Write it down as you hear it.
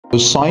The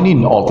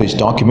signing of this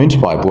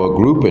document by BUA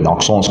Group and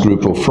Auxon's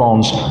Group of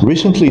France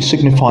recently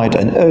signified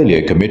an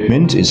earlier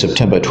commitment in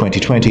September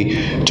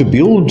 2020 to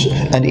build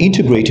an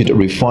integrated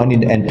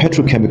refining and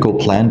petrochemical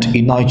plant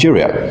in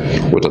Nigeria.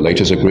 With the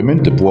latest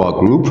agreement, the BUA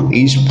Group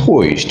is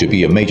poised to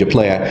be a major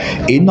player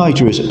in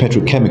Nigeria's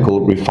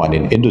petrochemical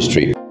refining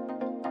industry.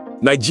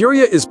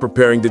 Nigeria is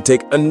preparing to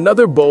take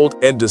another bold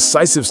and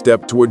decisive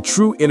step toward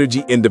true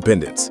energy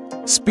independence.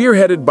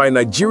 Spearheaded by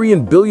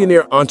Nigerian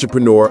billionaire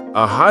entrepreneur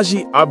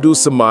Alhaji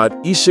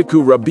Abdulsamad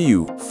Isyaku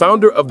Rabiu,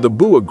 founder of the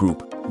BUA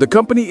Group, the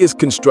company is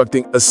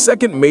constructing a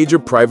second major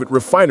private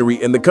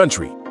refinery in the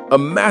country, a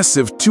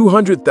massive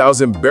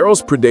 200,000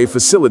 barrels per day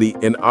facility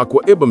in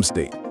Akwa Ibom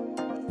State.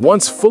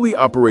 Once fully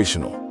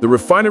operational, the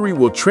refinery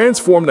will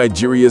transform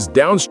Nigeria's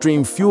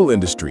downstream fuel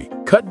industry,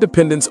 cut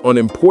dependence on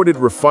imported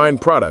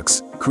refined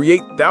products,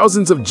 create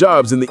thousands of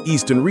jobs in the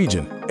eastern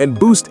region, and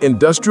boost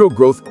industrial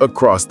growth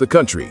across the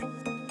country.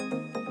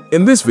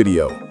 In this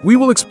video, we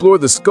will explore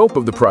the scope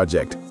of the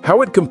project,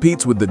 how it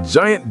competes with the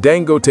giant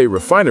Dangote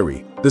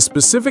Refinery, the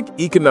specific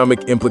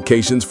economic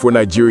implications for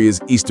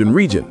Nigeria's eastern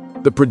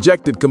region, the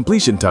projected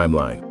completion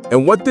timeline,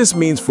 and what this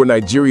means for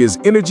Nigeria's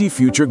energy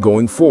future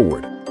going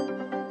forward.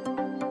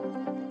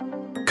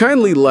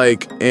 Kindly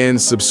like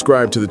and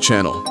subscribe to the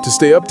channel to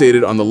stay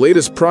updated on the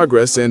latest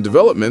progress and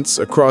developments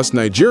across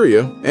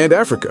Nigeria and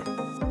Africa.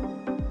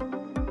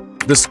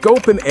 The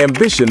scope and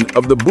ambition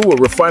of the BUA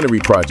Refinery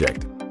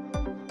project.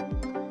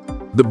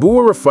 The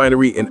BUA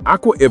Refinery in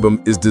Akwa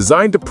Ibom is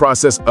designed to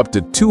process up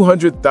to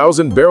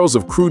 200,000 barrels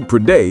of crude per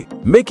day,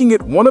 making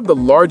it one of the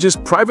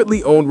largest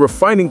privately owned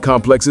refining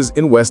complexes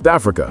in West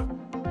Africa.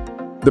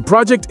 The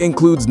project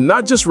includes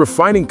not just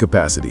refining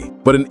capacity,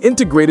 but an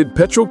integrated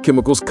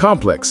petrochemicals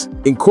complex,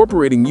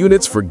 incorporating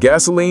units for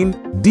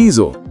gasoline,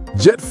 diesel,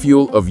 jet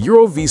fuel of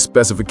Euro V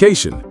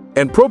specification,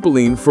 and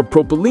propylene for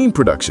propylene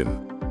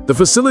production. The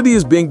facility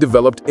is being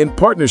developed in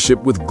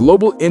partnership with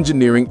global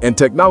engineering and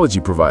technology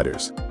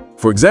providers.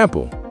 For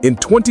example, in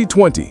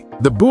 2020,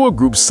 the BUA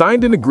Group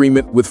signed an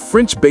agreement with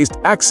French-based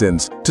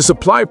Axens to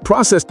supply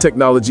process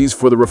technologies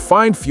for the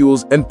refined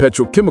fuels and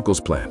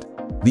petrochemicals plant.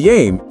 The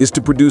aim is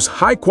to produce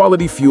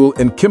high-quality fuel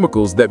and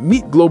chemicals that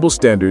meet global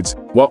standards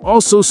while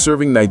also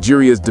serving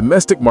Nigeria's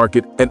domestic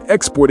market and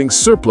exporting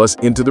surplus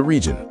into the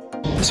region.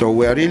 So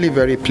we are really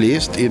very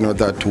pleased,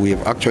 that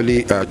we've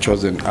actually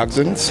chosen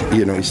Axens.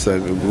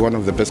 It's one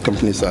of the best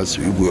companies, as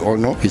we all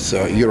know. It's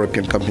a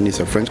European company, it's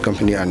a French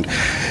company, and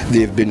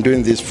they've been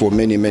doing this for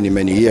many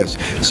years.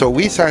 So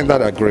we signed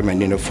that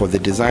agreement, for the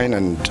design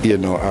and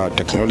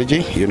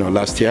technology,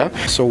 last year.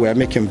 So we are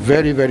making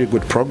very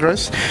good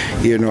progress,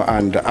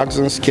 and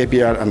Axens,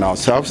 KBR, and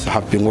ourselves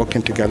have been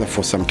working together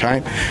for some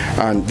time,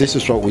 and this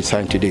is what we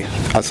signed today.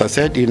 As I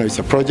said, it's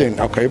a project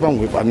in Akwa Ibom.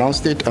 We've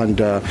announced it, and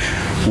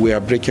we are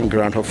breaking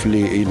ground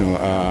hopefully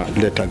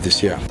later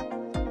this year.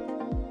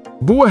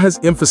 BUA has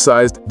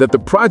emphasized that the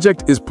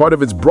project is part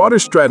of its broader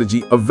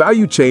strategy of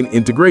value chain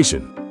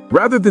integration.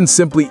 Rather than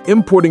simply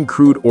importing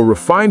crude or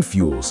refined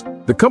fuels,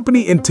 the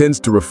company intends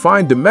to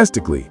refine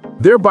domestically,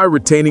 thereby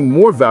retaining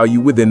more value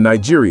within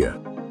Nigeria.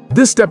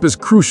 This step is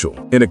crucial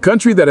in a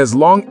country that has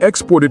long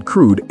exported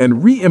crude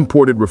and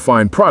re-imported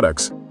refined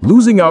products,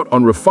 losing out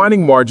on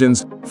refining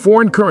margins,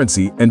 foreign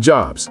currency, and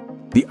jobs.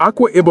 The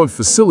Akwa Ibom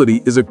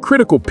facility is a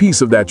critical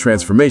piece of that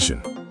transformation.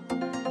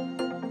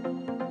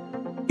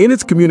 In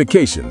its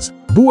communications,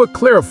 BUA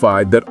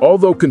clarified that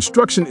although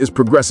construction is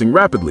progressing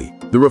rapidly,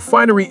 the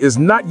refinery is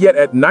not yet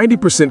at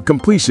 90%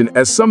 completion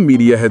as some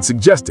media had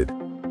suggested.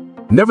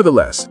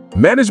 Nevertheless,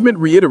 management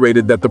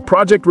reiterated that the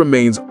project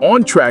remains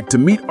on track to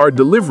meet our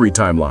delivery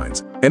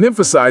timelines and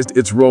emphasized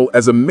its role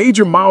as a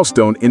major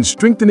milestone in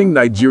strengthening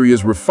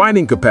Nigeria's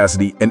refining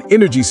capacity and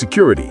energy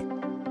security.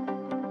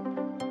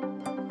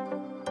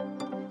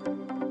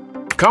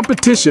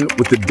 Competition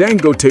with the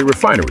Dangote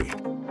Refinery.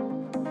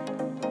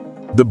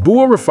 The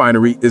BUA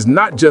Refinery is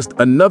not just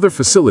another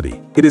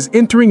facility, it is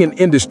entering an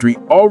industry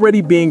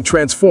already being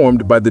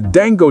transformed by the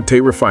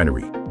Dangote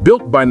Refinery,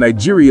 built by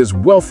Nigeria's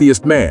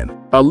wealthiest man,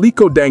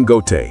 Aliko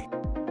Dangote.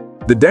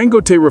 The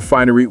Dangote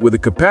Refinery, with a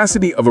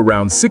capacity of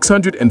around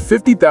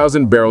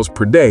 650,000 barrels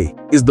per day,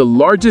 is the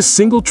largest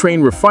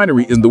single-train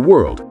refinery in the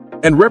world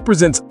and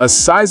represents a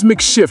seismic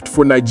shift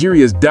for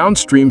Nigeria's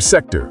downstream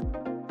sector.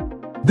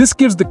 This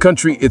gives the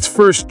country its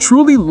first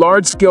truly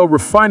large-scale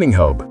refining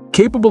hub,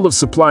 capable of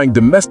supplying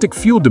domestic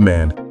fuel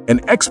demand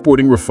and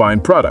exporting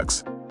refined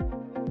products.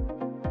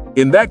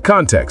 In that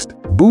context,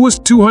 BUA's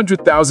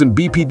 200,000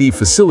 BPD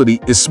facility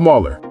is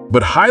smaller,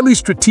 but highly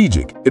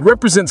strategic. It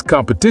represents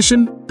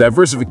competition,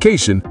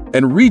 diversification,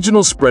 and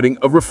regional spreading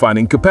of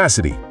refining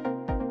capacity.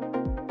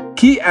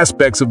 Key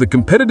aspects of the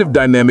competitive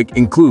dynamic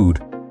include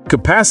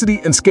capacity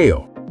and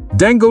scale.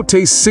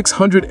 Dangote's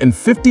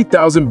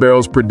 650,000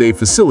 barrels per day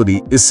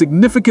facility is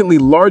significantly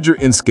larger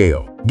in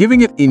scale, giving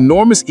it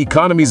enormous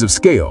economies of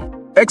scale,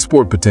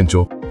 export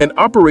potential, and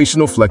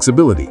operational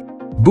flexibility.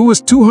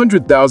 BUA's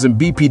 200,000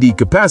 BPD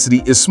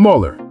capacity is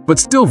smaller, but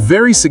still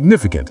very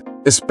significant,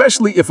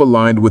 especially if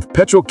aligned with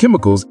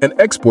petrochemicals and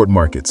export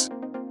markets.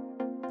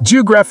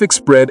 Geographic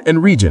spread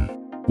and region.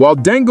 While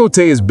Dangote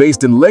is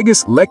based in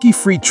Lagos Lekki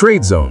Free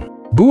Trade Zone,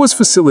 BUA's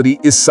facility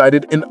is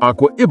sited in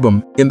Akwa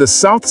Ibom in the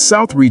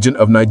south-south region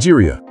of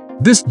Nigeria.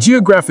 This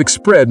geographic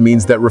spread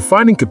means that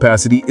refining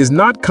capacity is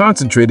not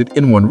concentrated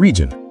in one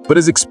region, but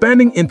is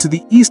expanding into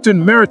the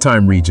eastern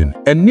maritime region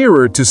and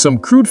nearer to some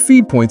crude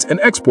feed points and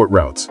export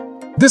routes.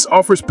 This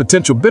offers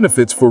potential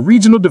benefits for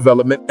regional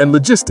development and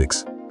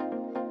logistics.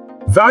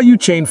 Value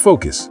chain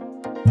focus.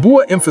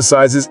 BUA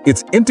emphasizes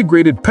its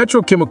integrated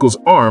petrochemicals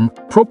arm,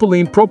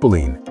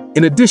 propylene,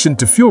 in addition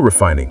to fuel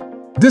refining.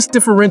 This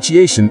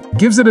differentiation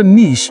gives it a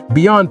niche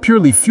beyond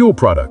purely fuel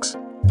products.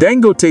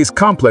 Dangote's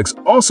complex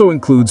also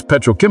includes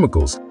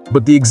petrochemicals,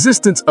 but the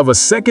existence of a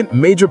second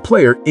major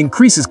player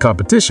increases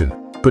competition,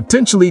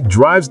 potentially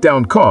drives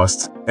down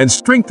costs, and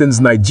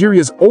strengthens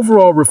Nigeria's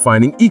overall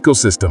refining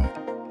ecosystem.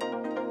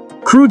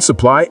 Crude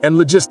supply and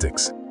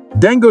logistics.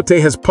 Dangote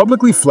has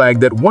publicly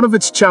flagged that one of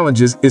its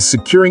challenges is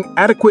securing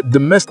adequate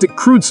domestic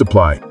crude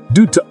supply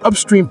due to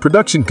upstream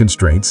production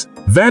constraints,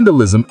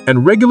 vandalism,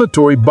 and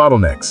regulatory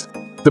bottlenecks.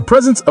 The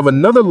presence of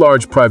another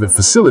large private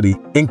facility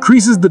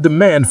increases the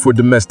demand for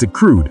domestic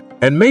crude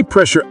and may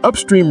pressure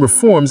upstream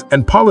reforms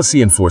and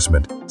policy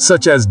enforcement,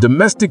 such as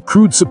domestic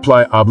crude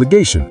supply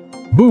obligation.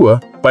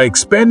 BUA, by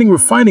expanding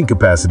refining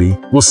capacity,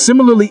 will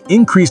similarly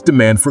increase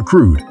demand for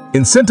crude,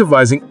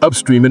 incentivizing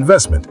upstream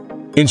investment.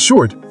 In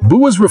short,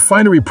 BUA's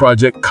refinery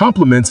project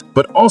complements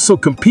but also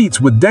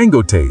competes with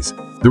Dangote's.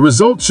 The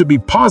result should be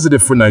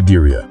positive for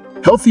Nigeria: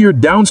 healthier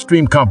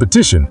downstream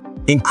competition,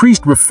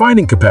 increased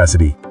refining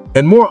capacity,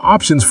 and more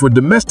options for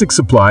domestic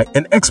supply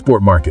and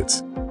export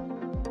markets.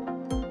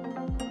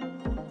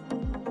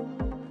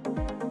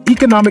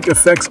 Economic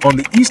effects on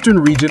the eastern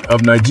region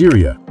of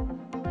Nigeria.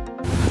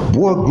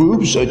 BUA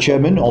Group's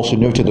chairman also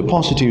noted the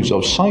positives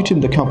of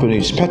siting the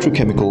company's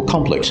petrochemical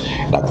complex in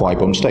Akwa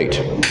Ibom State.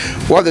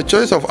 Well, the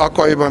choice of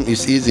Akwa Ibom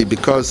is easy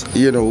because,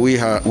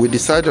 we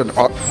decided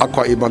on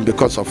Akwa Ibom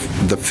because of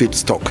the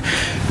feedstock.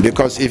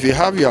 Because if you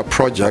have your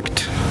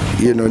project,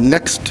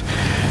 next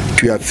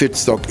to your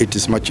feedstock, it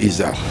is much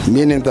easier,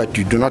 meaning that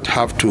you do not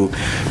have to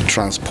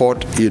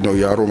transport,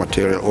 your raw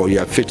material or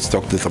your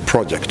feedstock to the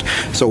project.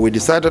 So we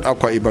decided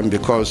Akwa Ibom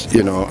because,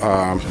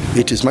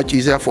 it is much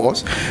easier for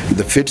us.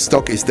 The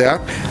feedstock is there,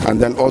 and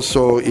then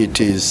also it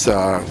is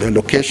a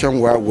location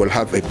where we'll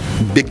have a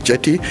big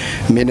jetty,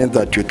 meaning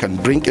that you can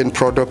bring in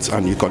products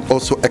and you can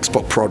also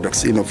export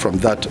products, from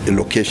that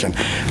location.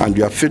 And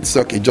your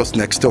feedstock is just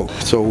next door.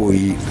 So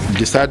we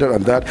decided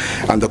on that,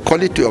 and the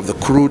quality of the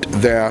crude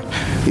there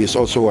is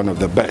also one of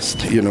the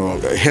best,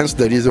 hence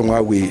the reason why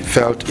we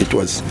felt it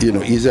was,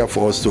 easier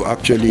for us to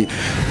actually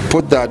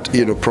put that,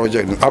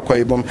 project in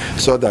Akwa Ibom,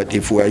 so that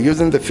if we are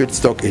using the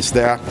feedstock, it's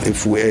there.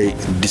 If we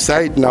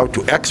decide now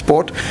to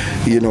export,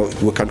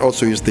 we can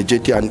also use the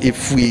jetty, and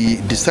if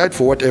we decide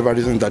for whatever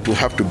reason that we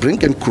have to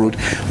bring in crude,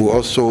 we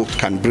also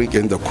can bring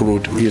in the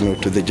crude,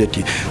 to the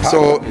jetty.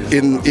 So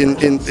in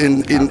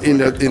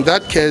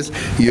that case,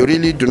 you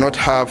really do not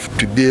have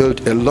to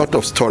build a lot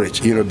of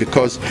storage,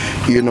 because,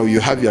 you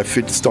have your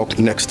feedstock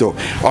next door.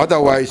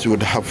 Otherwise, you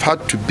would have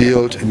had to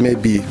build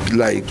maybe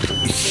like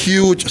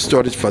huge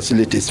storage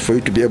facilities for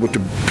you to be able to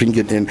bring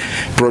it in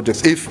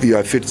products if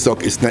your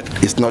feedstock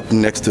is not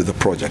next to the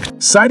project.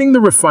 Siting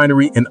the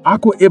refinery in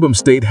Akwa Ibom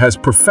State has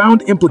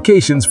profound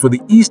implications for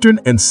the eastern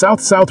and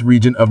south-south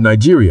region of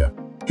Nigeria.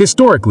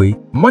 Historically,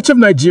 much of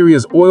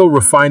Nigeria's oil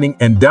refining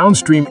and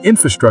downstream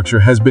infrastructure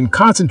has been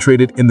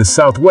concentrated in the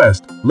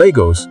southwest,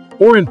 Lagos,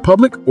 or in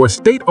public or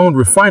state-owned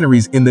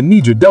refineries in the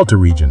Niger Delta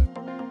region.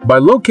 By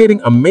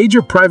locating a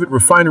major private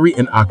refinery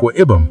in Akwa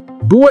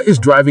Ibom, BUA is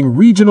driving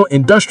regional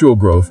industrial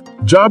growth,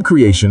 job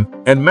creation,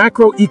 and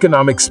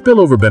macroeconomic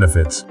spillover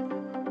benefits.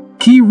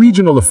 Key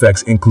regional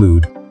effects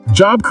include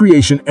job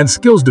creation and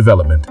skills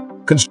development.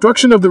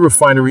 Construction of the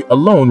refinery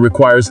alone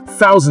requires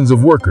thousands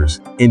of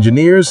workers,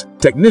 engineers,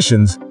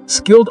 technicians,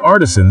 skilled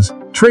artisans,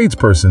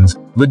 tradespersons,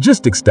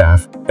 logistics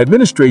staff,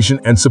 administration,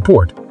 and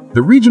support.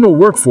 The regional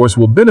workforce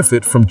will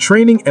benefit from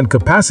training and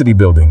capacity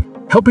building,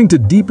 helping to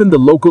deepen the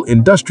local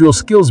industrial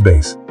skills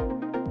base.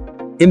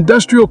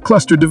 Industrial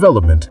cluster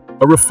development.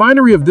 A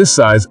refinery of this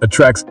size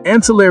attracts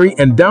ancillary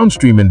and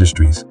downstream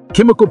industries,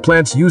 chemical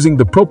plants using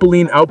the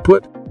propylene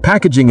output,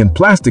 packaging and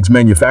plastics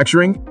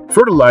manufacturing,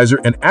 fertilizer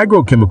and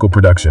agrochemical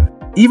production,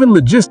 even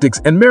logistics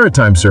and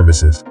maritime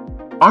services.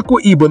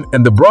 Akwa Ibom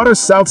and the broader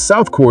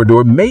South-South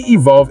corridor may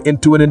evolve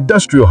into an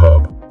industrial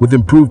hub with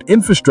improved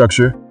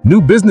infrastructure,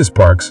 new business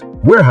parks,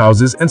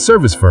 warehouses, and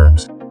service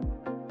firms.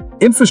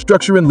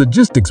 Infrastructure and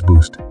logistics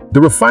boost.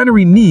 The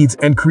refinery needs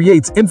and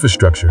creates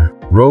infrastructure,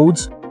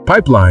 roads,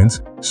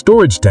 pipelines,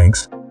 storage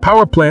tanks,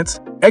 power plants,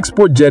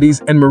 export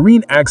jetties, and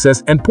marine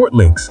access and port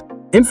links.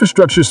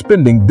 Infrastructure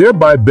spending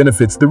thereby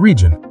benefits the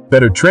region.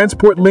 Better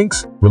transport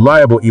links,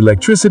 reliable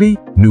electricity,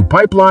 new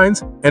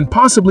pipelines, and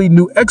possibly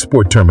new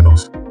export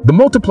terminals. The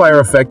multiplier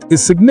effect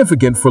is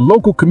significant for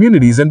local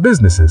communities and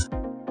businesses.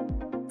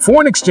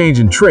 Foreign exchange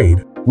and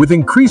trade. With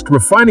increased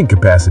refining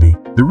capacity,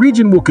 the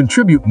region will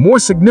contribute more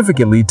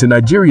significantly to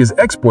Nigeria's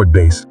export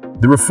base,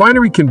 The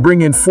refinery can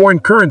bring in foreign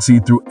currency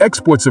through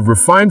exports of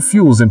refined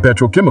fuels and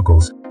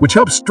petrochemicals, which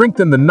helps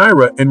strengthen the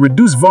naira and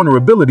reduce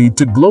vulnerability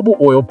to global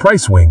oil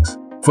price swings.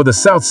 For the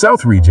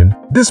South-South region,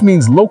 this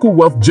means local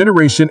wealth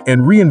generation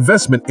and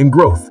reinvestment in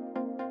growth.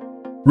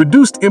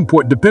 Reduced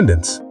import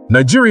dependence.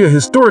 Nigeria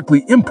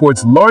historically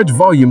imports large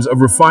volumes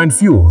of refined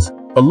fuels.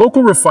 A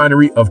local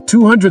refinery of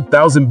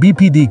 200,000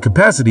 BPD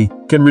capacity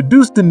can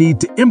reduce the need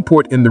to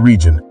import in the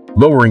region,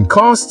 lowering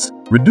costs,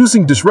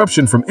 reducing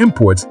disruption from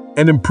imports,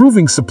 and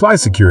improving supply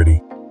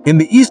security. In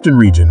the eastern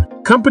region,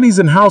 companies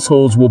and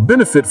households will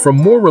benefit from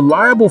more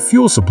reliable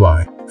fuel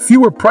supply,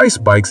 fewer price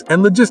spikes,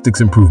 and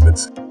logistics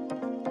improvements.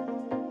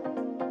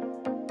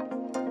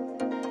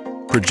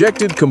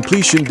 Projected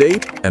completion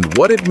date and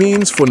what it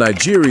means for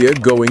Nigeria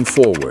going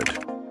forward.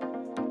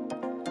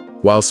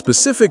 While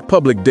specific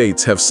public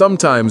dates have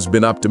sometimes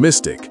been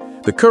optimistic,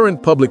 the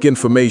current public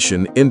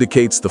information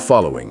indicates the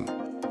following.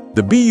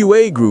 The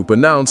BUA Group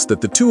announced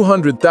that the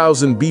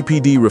 200,000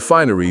 BPD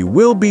refinery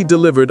will be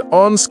delivered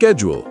on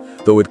schedule,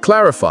 though it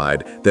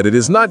clarified that it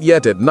is not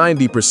yet at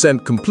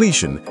 90%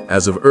 completion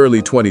as of early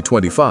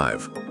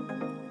 2025.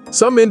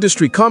 Some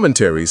industry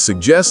commentary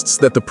suggests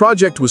that the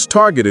project was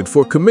targeted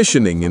for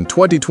commissioning in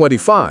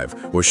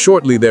 2025 or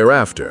shortly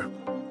thereafter.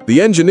 The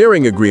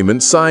engineering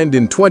agreement signed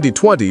in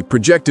 2020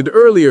 projected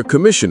earlier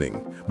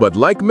commissioning, but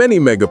like many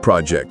mega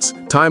projects,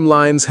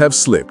 timelines have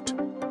slipped.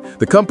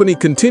 The company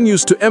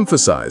continues to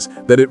emphasize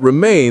that it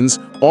remains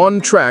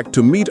on track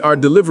to meet our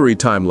delivery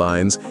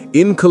timelines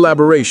in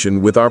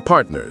collaboration with our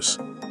partners.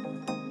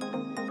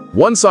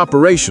 Once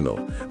operational,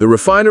 the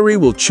refinery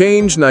will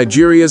change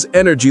Nigeria's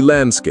energy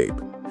landscape.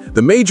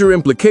 The major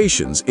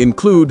implications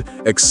include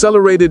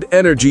accelerated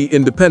energy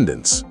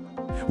independence.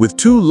 With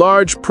two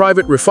large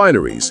private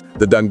refineries,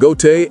 the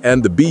Dangote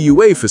and the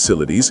BUA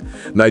facilities,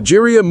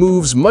 Nigeria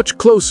moves much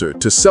closer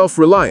to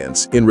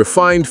self-reliance in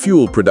refined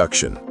fuel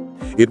production.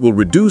 It will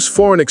reduce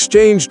foreign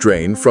exchange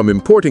drain from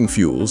importing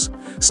fuels,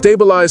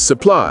 stabilize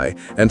supply,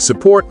 and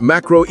support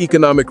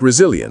macroeconomic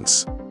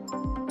resilience.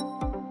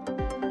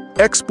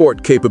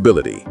 Export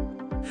capability.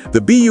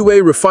 The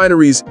BUA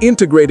refinery's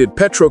integrated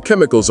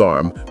petrochemicals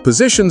arm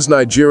positions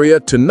Nigeria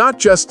to not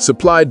just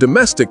supply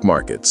domestic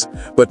markets,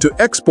 but to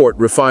export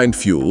refined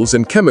fuels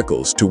and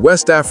chemicals to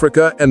West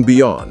Africa and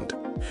beyond.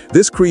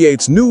 This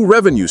creates new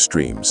revenue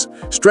streams,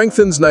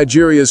 strengthens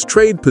Nigeria's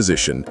trade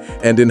position,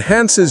 and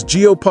enhances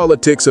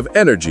geopolitics of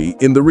energy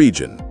in the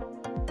region.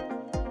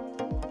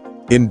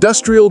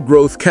 Industrial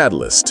growth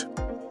catalyst.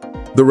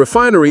 The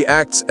refinery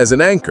acts as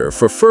an anchor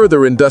for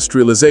further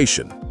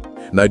industrialization.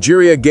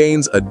 Nigeria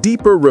gains a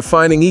deeper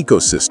refining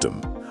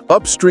ecosystem,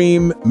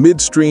 upstream,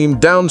 midstream,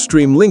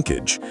 downstream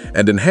linkage,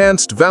 and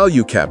enhanced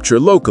value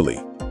capture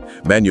locally.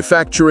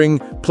 Manufacturing,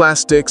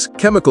 plastics,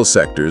 chemical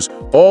sectors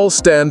all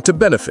stand to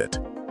benefit.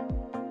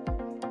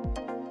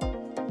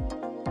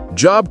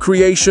 Job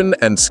creation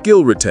and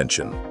skill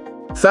retention.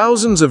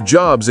 Thousands of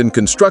jobs in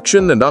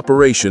construction and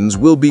operations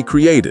will be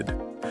created.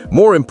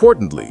 More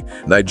importantly,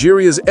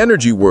 Nigeria's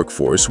energy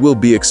workforce will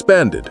be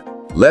expanded.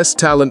 Less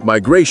talent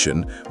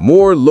migration,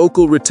 more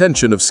local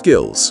retention of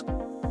skills.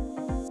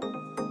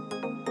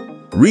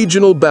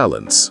 Regional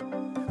balance.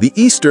 The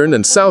eastern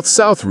and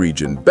south-south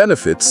region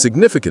benefits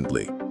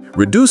significantly,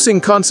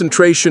 reducing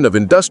concentration of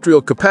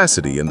industrial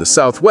capacity in the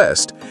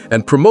southwest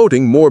and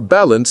promoting more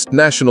balanced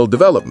national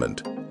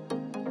development.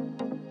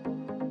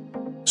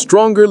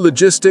 Stronger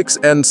logistics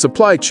and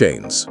supply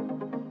chains.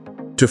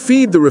 To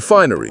feed the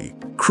refinery,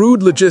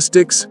 crude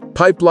logistics,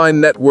 pipeline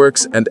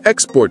networks, and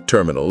export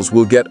terminals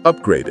will get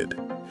upgraded.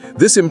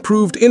 This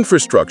improved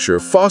infrastructure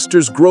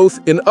fosters growth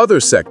in other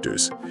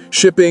sectors: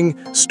 shipping,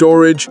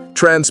 storage,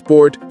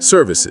 transport,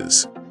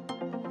 services.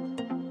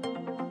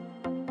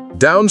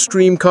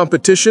 Downstream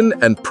competition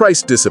and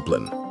price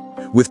discipline.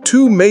 With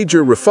two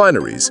major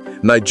refineries,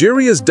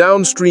 Nigeria's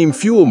downstream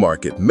fuel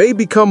market may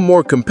become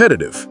more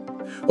competitive.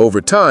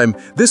 Over time,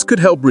 this could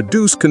help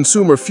reduce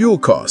consumer fuel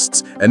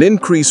costs and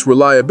increase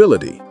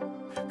reliability.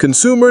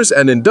 Consumers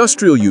and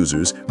industrial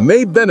users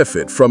may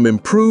benefit from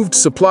improved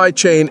supply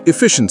chain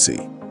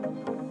efficiency.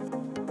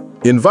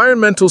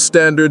 Environmental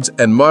standards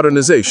and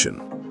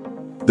modernization.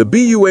 The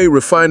BUA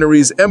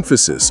refinery's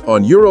emphasis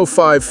on Euro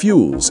 5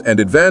 fuels and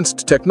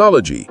advanced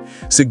technology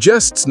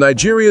suggests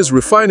Nigeria's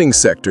refining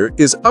sector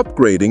is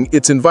upgrading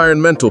its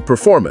environmental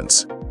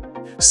performance.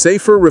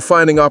 Safer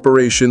refining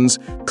operations,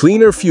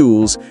 cleaner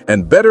fuels,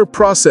 and better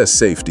process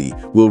safety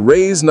will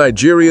raise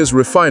Nigeria's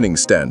refining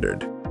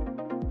standard.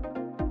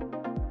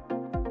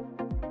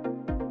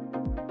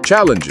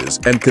 Challenges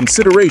and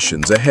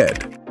considerations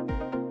ahead.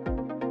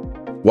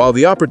 While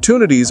the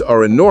opportunities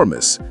are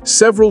enormous,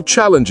 several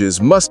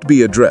challenges must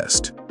be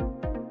addressed.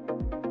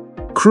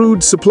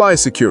 Crude supply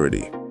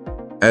security.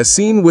 As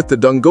seen with the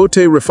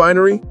Dangote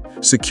Refinery,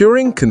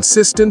 securing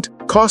consistent,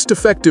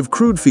 cost-effective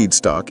crude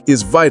feedstock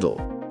is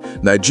vital.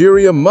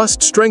 Nigeria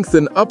must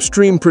strengthen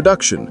upstream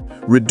production,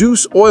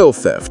 reduce oil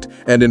theft,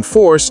 and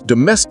enforce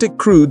domestic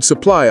crude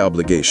supply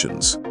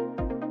obligations.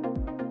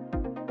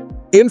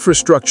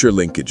 Infrastructure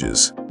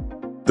linkages.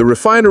 The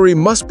refinery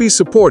must be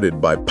supported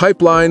by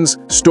pipelines,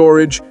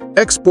 storage,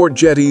 export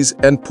jetties,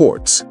 and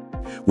ports.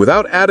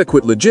 Without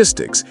adequate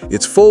logistics,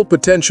 its full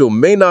potential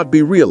may not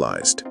be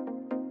realized.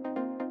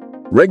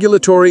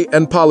 Regulatory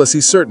and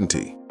policy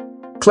certainty.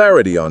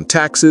 Clarity on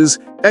taxes,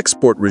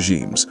 export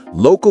regimes,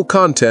 local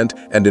content,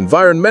 and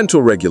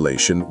environmental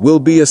regulation will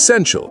be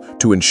essential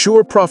to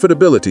ensure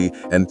profitability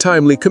and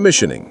timely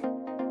commissioning.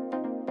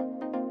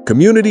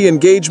 Community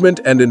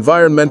engagement and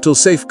environmental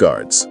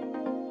safeguards.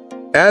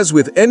 As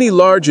with any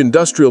large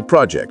industrial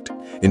project,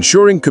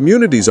 ensuring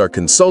communities are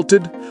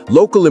consulted,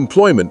 local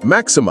employment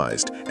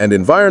maximized, and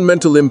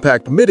environmental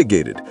impact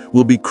mitigated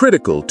will be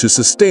critical to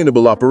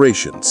sustainable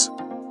operations.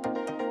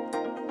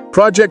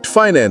 Project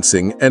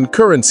financing and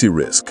currency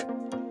risk.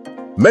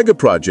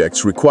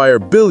 Megaprojects require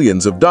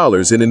billions of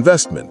dollars in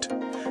investment.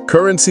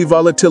 Currency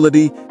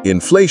volatility,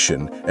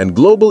 inflation, and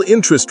global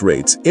interest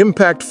rates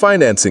impact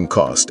financing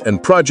cost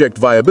and project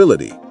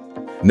viability.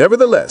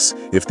 Nevertheless,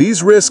 if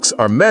these risks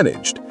are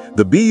managed,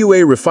 the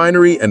BUA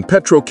Refinery and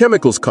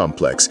Petrochemicals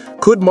Complex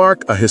could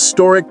mark a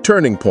historic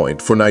turning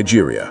point for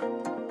Nigeria.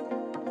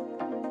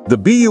 The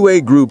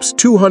BUA Group's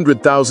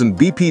 200,000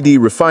 BPD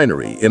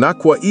refinery in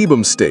Akwa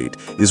Ibom State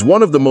is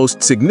one of the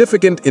most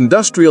significant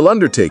industrial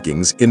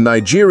undertakings in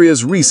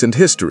Nigeria's recent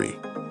history.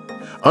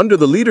 Under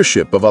the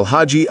leadership of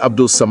Alhaji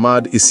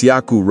Abdulsamad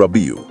Isyaku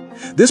Rabiu,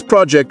 this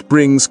project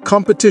brings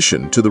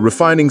competition to the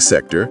refining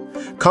sector,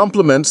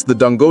 complements the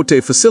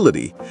Dangote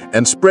facility,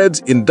 and spreads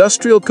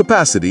industrial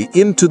capacity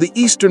into the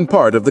eastern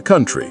part of the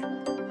country.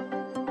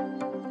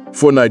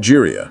 For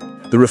Nigeria,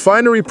 the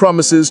refinery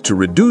promises to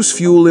reduce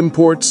fuel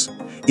imports,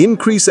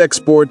 increase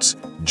exports,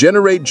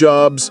 generate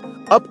jobs,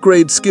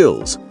 upgrade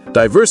skills,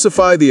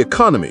 diversify the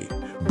economy,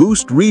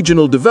 boost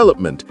regional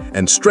development,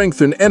 and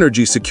strengthen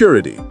energy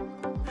security.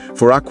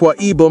 For Akwa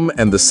Ibom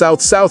and the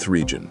South-South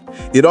region,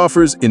 it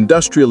offers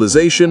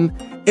industrialization,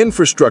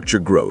 infrastructure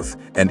growth,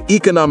 and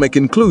economic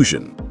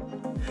inclusion.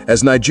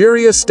 As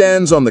Nigeria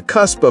stands on the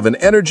cusp of an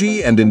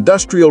energy and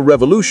industrial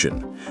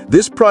revolution,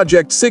 this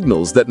project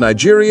signals that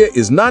Nigeria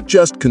is not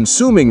just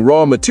consuming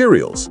raw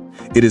materials,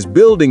 it is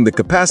building the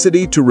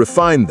capacity to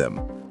refine them,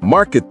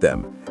 market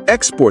them,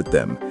 export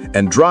them,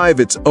 and drive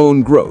its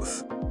own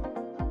growth.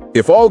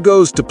 If all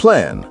goes to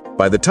plan,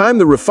 by the time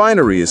the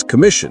refinery is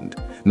commissioned,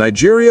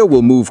 Nigeria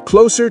will move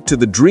closer to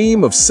the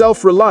dream of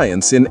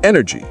self-reliance in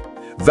energy,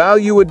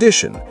 value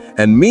addition,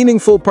 and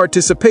meaningful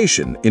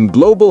participation in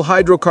global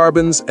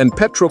hydrocarbons and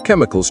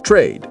petrochemicals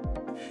trade.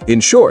 In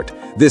short,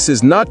 this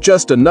is not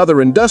just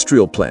another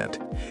industrial plant.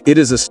 It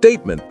is a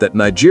statement that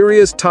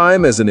Nigeria's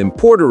time as an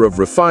importer of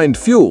refined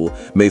fuel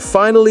may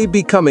finally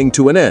be coming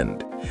to an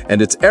end,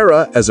 and its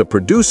era as a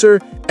producer,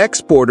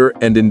 exporter,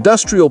 and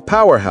industrial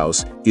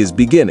powerhouse is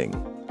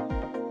beginning.